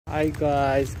Hi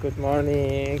guys, good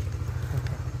morning.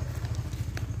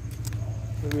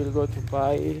 We will go to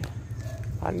buy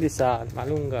pandesal,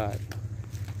 malunggay.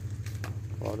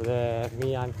 For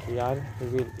me and Kian, we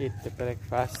will eat the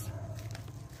breakfast.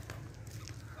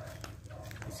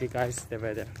 You see guys, the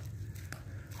weather.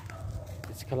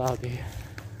 It's cloudy.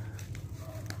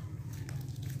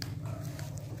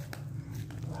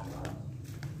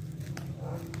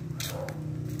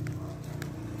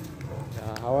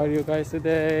 How are you guys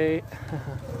today?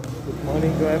 Good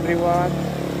morning to everyone.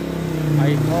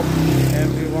 I hope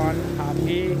everyone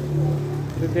happy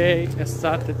today.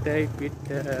 Start the day with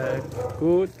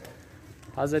good,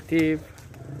 positive.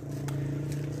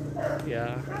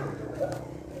 Yeah.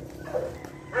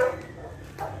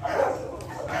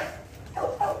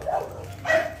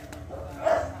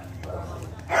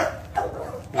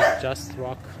 We just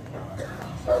walk.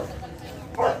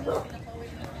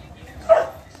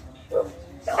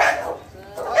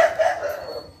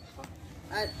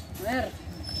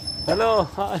 Hello.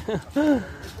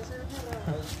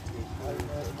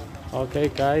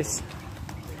 Okay guys,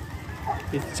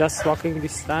 it's just walking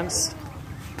distance.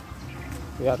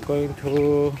 We are going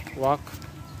to walk,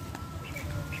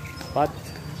 but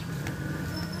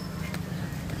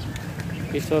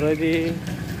it's already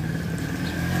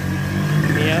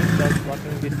near just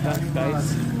walking distance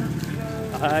guys.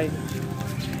 Hi.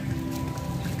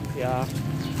 Yeah,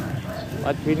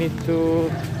 but we need to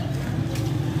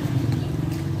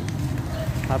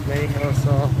have many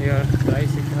also here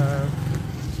bicycle,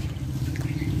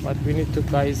 but we need to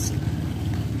guys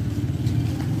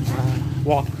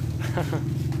walk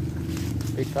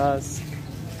because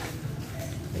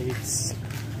it's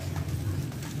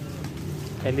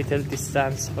a little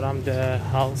distance from the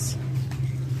house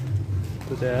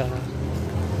to the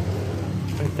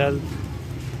until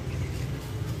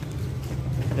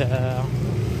the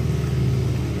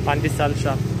pandesal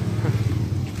shop.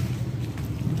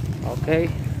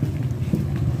 Okay,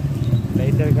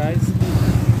 later guys.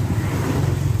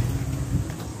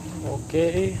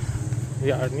 Okay, we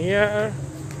are near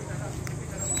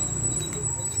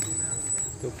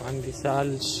to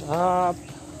pandesal shop.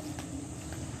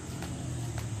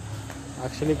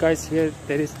 Actually guys, here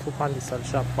there is two pandesal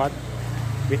shop, one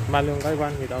with malunggay,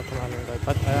 one without malunggay,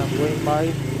 but I am going by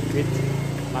with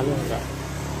malunggay.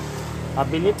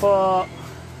 Pabili po.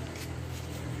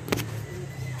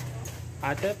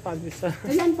 Ate, pandesal.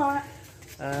 Ilan po?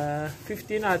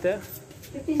 15 ate.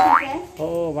 15 ate?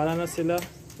 Oo, wala na sila.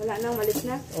 Wala na, umalis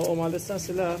na? Oo, umalis na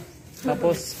sila.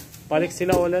 Tapos, balik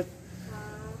sila ulit.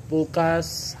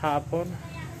 Bukas, hapon.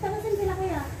 Saan sila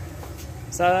kaya?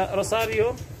 Sa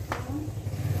Rosario.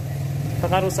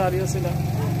 Saka Rosario sila.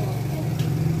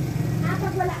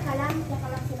 Pag wala ka lang, saka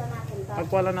lang sila napunta. Pag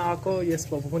wala na ako, yes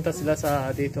po, pupunta sila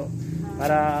sa dito.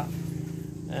 Para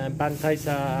bantay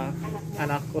sa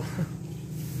anak ko.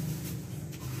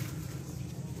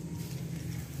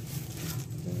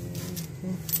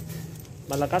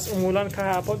 Malakas umulan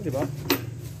kahapon, di ba?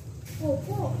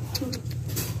 Opo.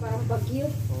 Parang bagyo.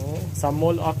 Oh, sa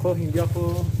mall ako, hindi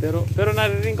ako, pero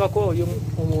narinig ako yung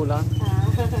umulan.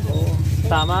 Oh,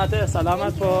 tama ate,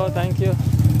 salamat po, thank you.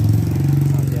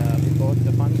 Yeah, we bought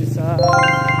the pandesal.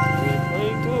 We're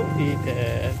going to eat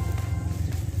it.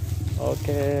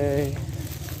 Okay.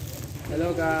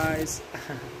 Hello guys.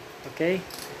 Okay.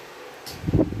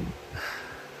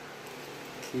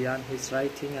 Kian is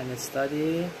writing and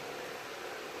studying.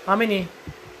 How many?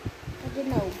 I don't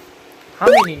know. How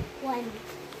many? 1.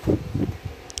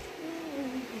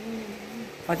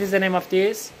 What is the name of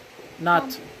this? Nut.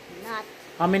 Nut.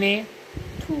 How many?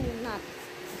 2 nuts.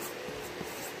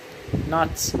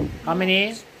 Nuts. How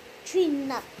many? 3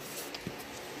 nuts.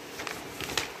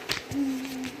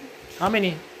 How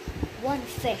many? 1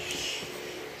 fish.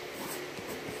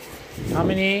 How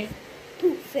many?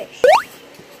 2 fish.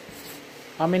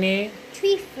 How many?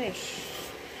 3 fish.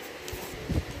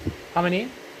 How many?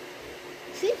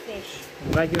 3 fish.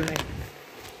 Write your name.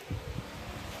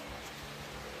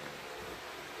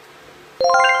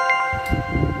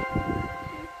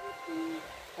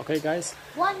 Okay guys,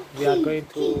 we are going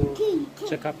to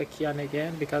check up Kian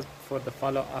again because for the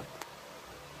follow-up.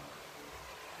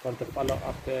 For the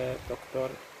follow-up, the doctor,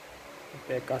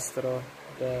 the gastro,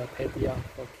 the pedia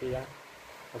for Kian.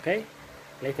 Okay?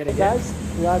 Later again. Guys,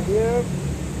 we are here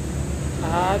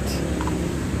at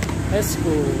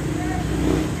school.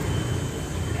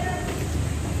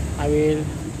 I will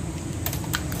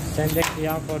send the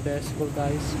Kian for the school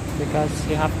guys because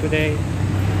he have today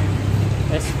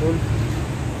a school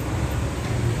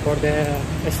for the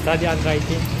study and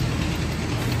writing.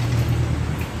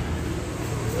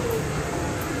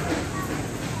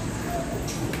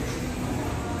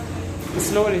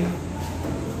 Slowly.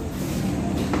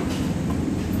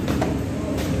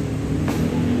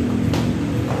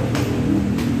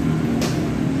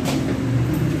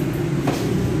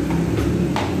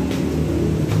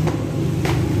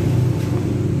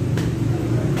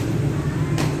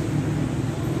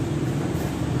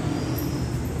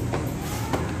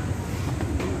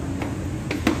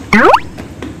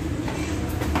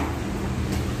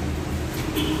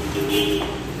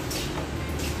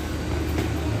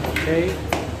 Okay,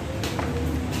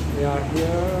 we are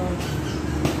here.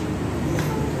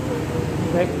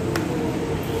 Okay.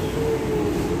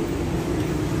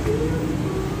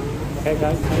 Okay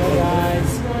guys, hello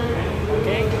guys.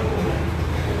 Okay,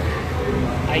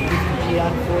 I give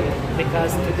Kian food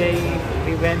because today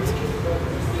we went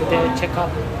to the checkup,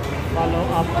 follow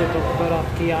up the doctor of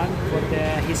Kian for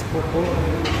his poo.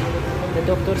 The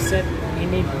doctor said he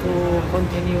need to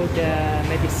continue the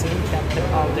medicine, the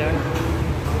powder.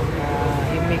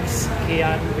 He mix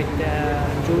Kian with the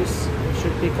juice,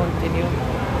 should be continue,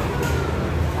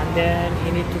 and then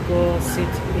he need to go sit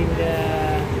in the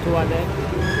toilet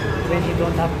when he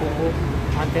don't have poo,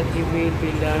 until he will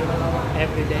be learn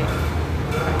every day.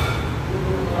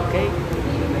 Okay.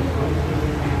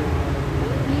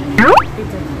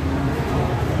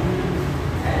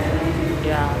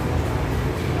 Yeah,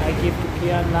 I give to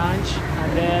Kian lunch,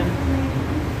 and then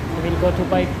we will go to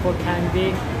buy for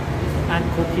candy and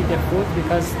cookie the food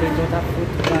because they don't have food,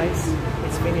 guys.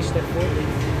 It's finished the food,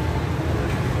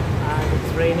 and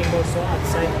it's raining also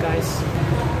outside, guys.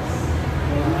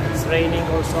 It's raining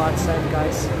also outside,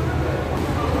 guys.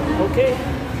 Okay,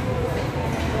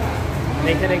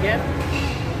 later again.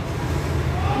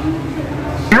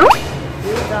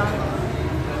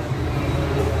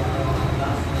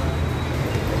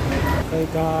 Okay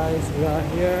guys, we are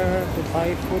here to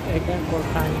buy food again for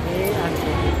candy and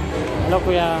cookie. Hello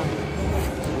kuya.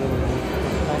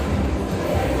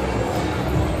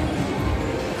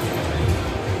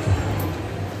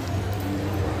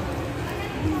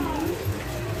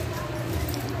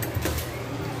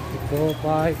 Go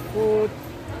buy food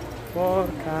for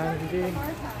candy.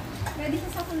 Pwede siya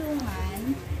sa kulungan.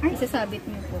 Ay, sasabit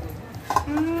niyo po.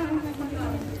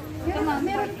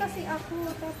 Meron kasi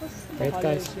ako. Tapos, Wait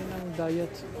guys, yun ang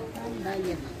diet.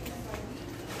 diet.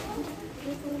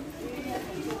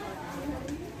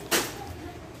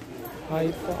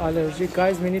 Hypoallergy.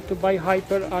 Guys, we need to buy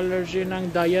hyperallergy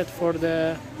ng diet for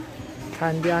the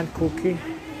candy and cookie.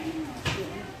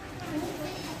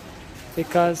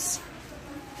 Because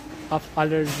of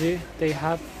allergy they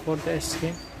have for the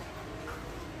skin.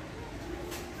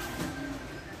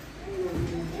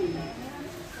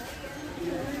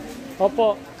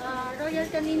 Opo. Royal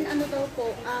Canin, ano daw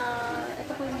po?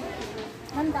 Ito po yung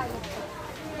non-diet po.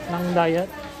 Ng diet?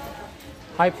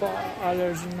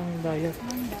 Hypoallergy ng diet.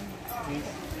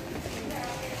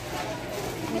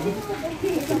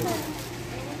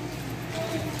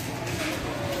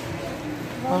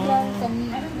 Royal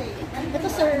Canin. Ito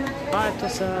sir. Ito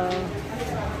sa...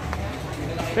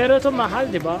 Pero ito mahal,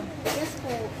 di ba? Yes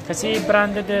po. Kasi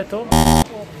branded ito.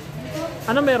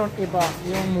 Ano meron iba?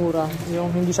 Yung mura, yung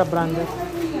hindi siya branded.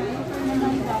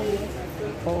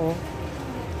 Oo.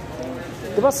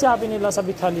 Di ba sabi nila sa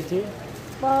Vitality?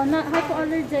 Na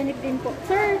hypoallergenic din po.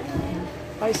 Sir!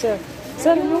 Ay sir.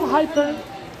 Sir, yung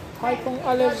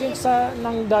hypoallergenic sa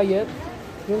ng diet,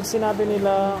 yung sinabi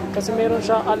nila, kasi meron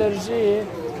siya allergy,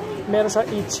 meron siya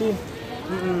itchy.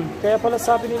 Kaya pala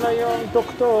sabi nila yung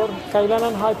doktor,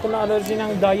 kailangan hypoallergy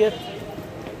ng diet.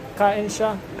 Kain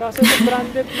siya. Kasi yung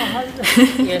branded, mahal.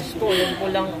 Yes po, yun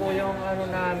po lang po yung ano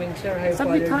namin sir, Sa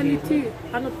Vitality,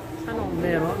 ano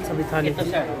meron sa Vitality? Ito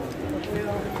sir.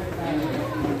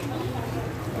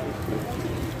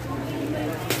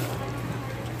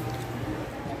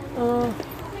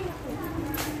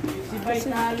 Si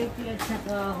Vitality at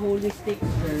saka holistic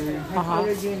sir,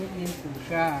 hypoallergenic din po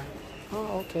siya.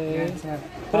 Okay. Yan, sir.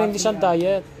 Pero hindi siya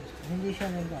diet. Hindi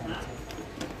siya nag-diet.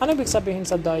 Ano ibig sabihin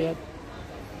sa diet?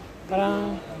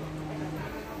 Parang...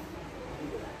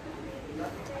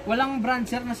 Walang brand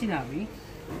sir na sinabi?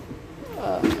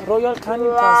 Royal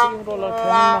Canin kasi yung Royal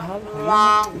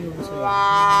Canin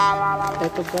mahal.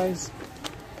 Ito guys.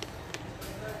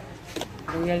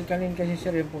 Royal Canin kasi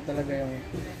sir, yun po talaga yung...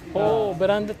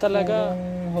 branded talaga.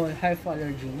 Yung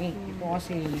hypoallergenic. Ito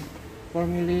kasi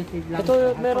formulated lang.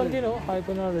 Ito meron din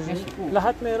hypoallergy. Yes po.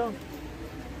 Lahat meron.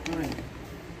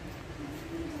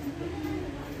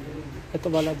 Ito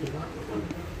wala di ba?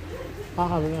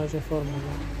 Hypoallergy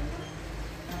formula.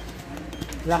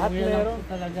 Lahat meron.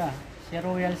 Talaga. Si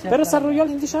Royal sir. Pero sa Royal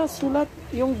hindi siya sulat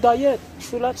yung diet.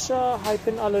 Sulat siya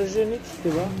hypoallergenic,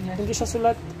 di ba? Hindi siya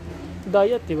sulat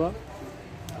diet, di ba?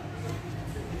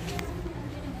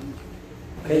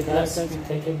 Okay guys, we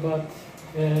take about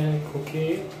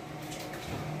cookie.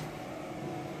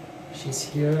 She's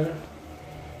here.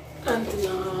 And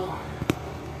now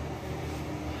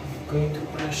I'm going to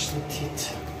brush the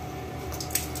teeth.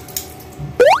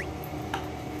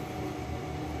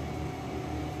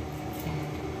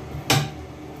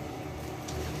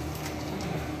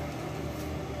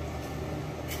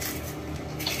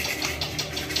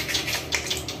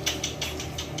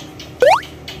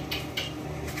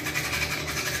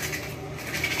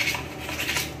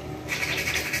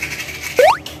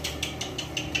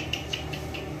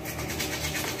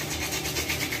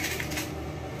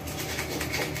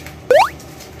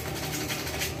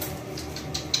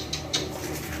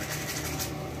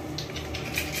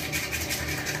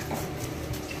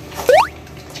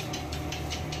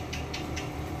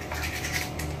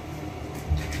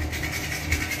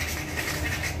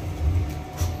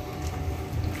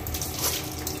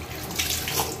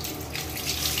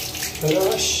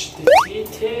 Brush the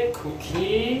teeth,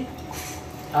 cookie.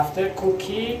 After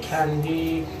cookie,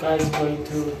 Candy guys going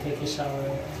to take a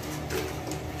shower.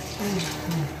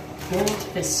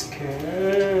 Don't be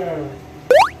scared.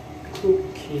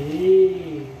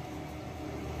 Cookie.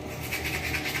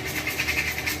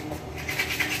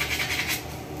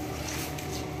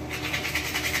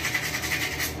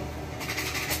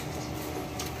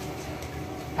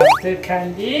 After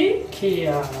Candy,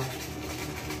 Kian.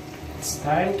 It's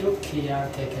time to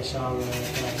Kian take a shower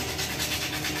again.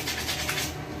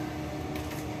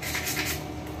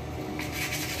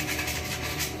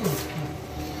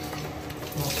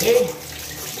 Okay.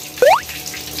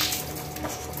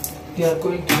 We are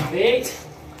going to wait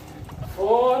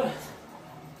for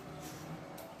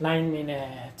 9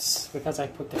 minutes because I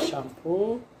put the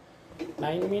shampoo.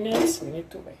 9 minutes, we need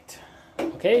to wait.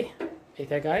 Okay,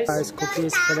 later guys. Guys, Cookie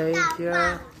is playing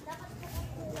here.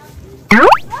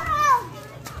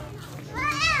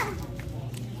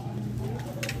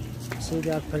 See,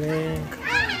 they are playing.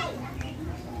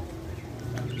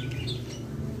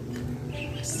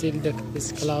 Still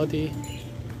it's cloudy,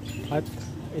 but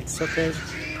it's okay.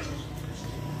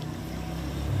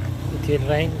 It will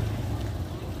rain.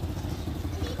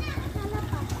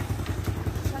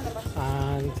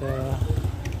 And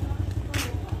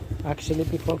actually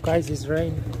before guys it's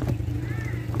rain.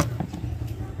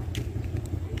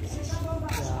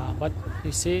 Yeah, but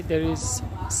you see there is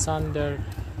sun there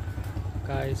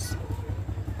guys.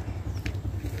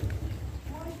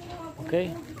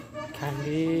 Okay,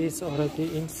 Candy is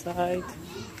already inside.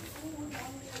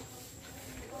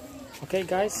 Okay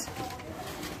guys,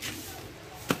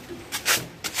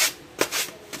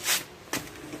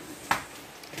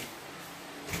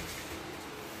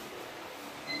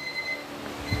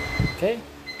 okay,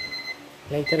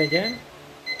 later again.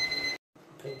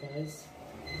 Okay guys,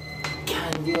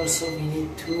 Candy also we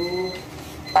need to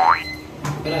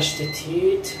brush the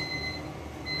teeth.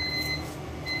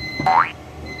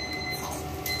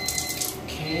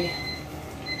 Okay.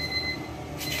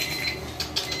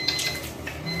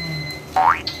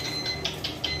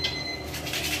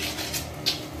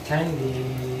 Candy,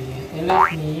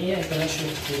 let me, I brush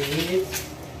your teeth.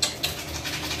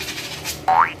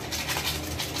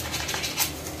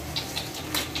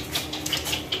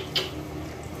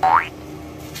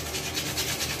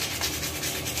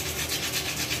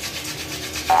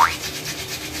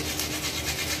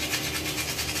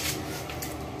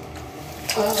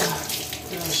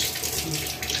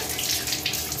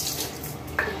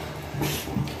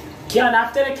 Kian,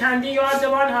 after the Candy, you are the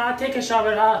one, huh? Take a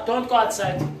shower, huh? Don't go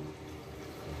outside.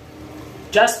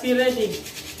 Just be ready.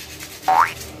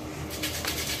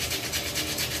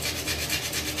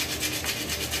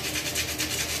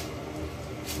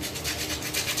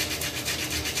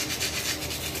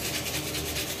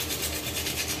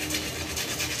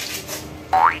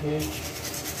 Okay.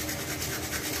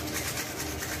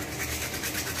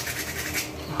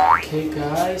 Okay,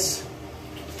 guys.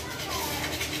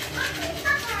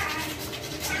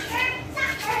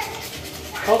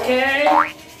 Okay.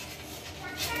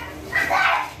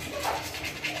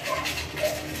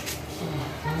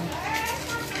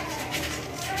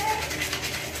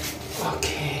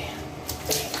 Okay.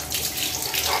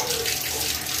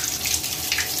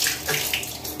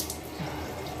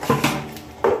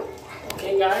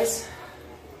 Okay, guys.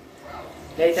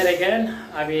 Later again,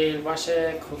 I will wash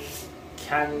a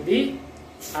Candy.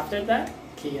 After that,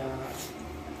 Kian.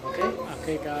 Okay.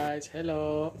 Okay, guys.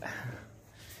 Hello.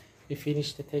 We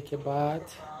finished to take a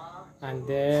bath, and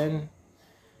then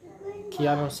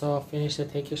Kian also finished to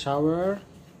take a shower,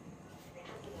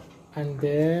 and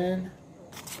then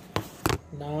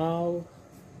now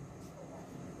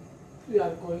we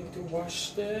are going to wash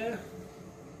the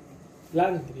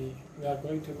laundry. We are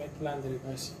going to make laundry,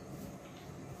 guys.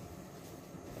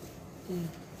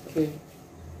 Okay,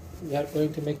 we are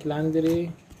going to make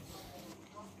laundry.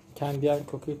 Candy and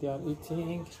Cookie, they are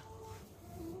eating.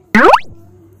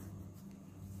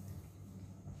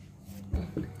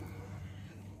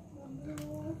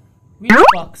 Which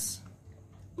box?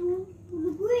 The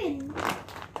green.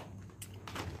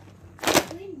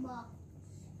 Green box.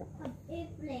 An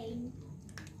airplane.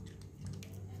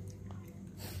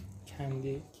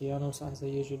 Candy, Kian also, as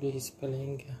usually, he's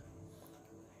playing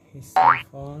his cell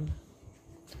phone.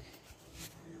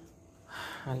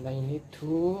 And I need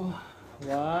to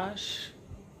wash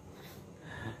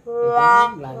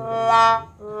again laundry.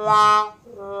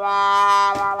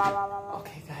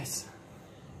 Okay, guys.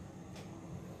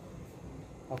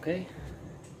 Okay,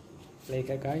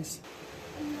 later, guys.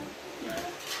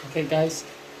 Okay, guys,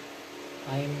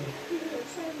 I'm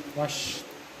wash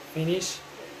finish.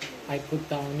 I put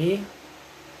down knee,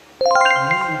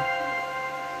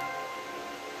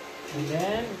 and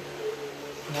then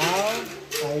now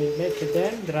I will make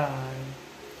them dry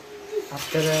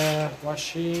after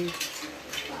washing,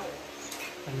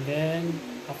 and then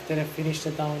after I finish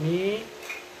the downy,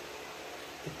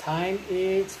 the time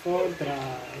is for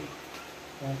dry.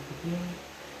 We are putting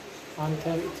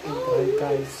until it will dry,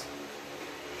 guys.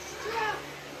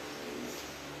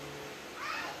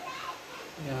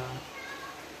 Yeah,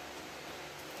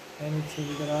 when it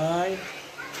will dry,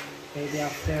 maybe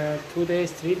after 2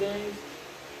 days, 3 days,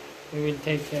 we will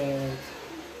take care.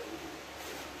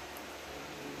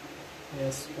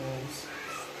 Yes, guys.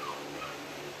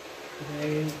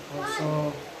 Today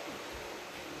also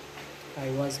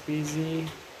I was busy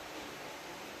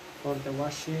for the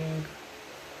washing,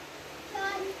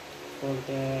 for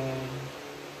the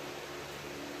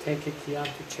take Kian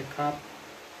to check up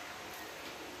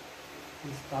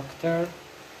his doctor,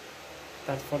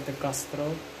 that for the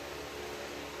gastro.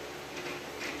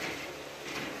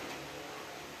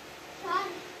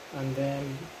 And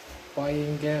then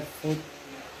buying food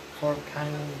for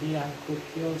Candy and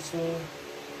Cookie also.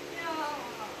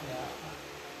 Yeah.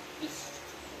 This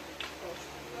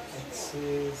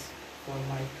is for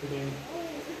my today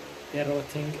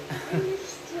eroting.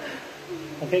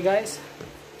 Okay, guys.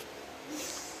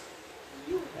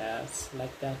 Yes,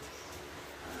 like that.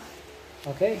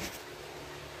 Okay.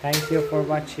 Thank you for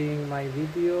watching my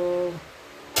video.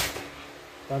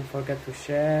 Don't forget to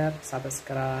share,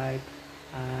 subscribe,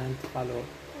 and follow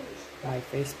my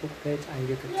Facebook page and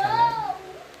YouTube channel.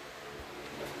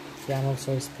 Kian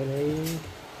also is playing.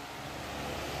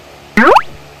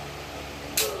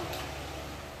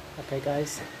 Okay,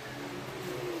 guys.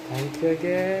 Thank you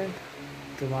again.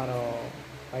 Tomorrow.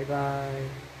 Bye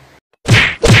bye.